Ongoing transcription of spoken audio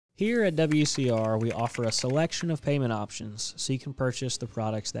Here at WCR, we offer a selection of payment options so you can purchase the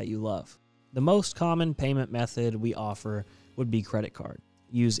products that you love. The most common payment method we offer would be credit card.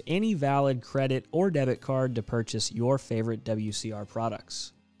 Use any valid credit or debit card to purchase your favorite WCR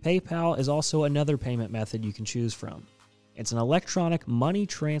products. PayPal is also another payment method you can choose from. It's an electronic money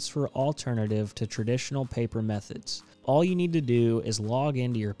transfer alternative to traditional paper methods. All you need to do is log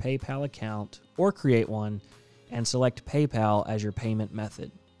into your PayPal account or create one and select PayPal as your payment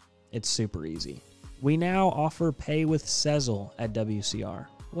method. It's super easy. We now offer Pay with Sezzle at WCR.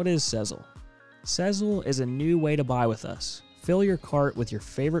 What is Sezzle? Sezzle is a new way to buy with us. Fill your cart with your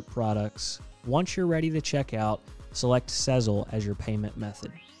favorite products. Once you're ready to check out, select Sezzle as your payment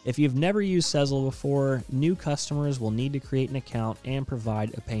method. If you've never used Sezzle before, new customers will need to create an account and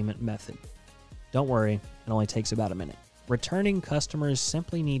provide a payment method. Don't worry, it only takes about a minute. Returning customers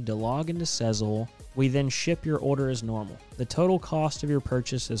simply need to log into Sezzle. We then ship your order as normal. The total cost of your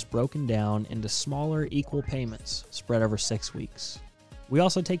purchase is broken down into smaller equal payments spread over 6 weeks. We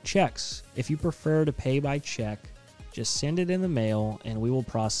also take checks. If you prefer to pay by check, just send it in the mail and we will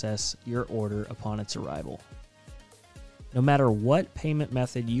process your order upon its arrival. No matter what payment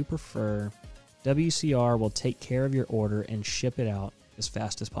method you prefer, WCR will take care of your order and ship it out as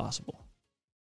fast as possible.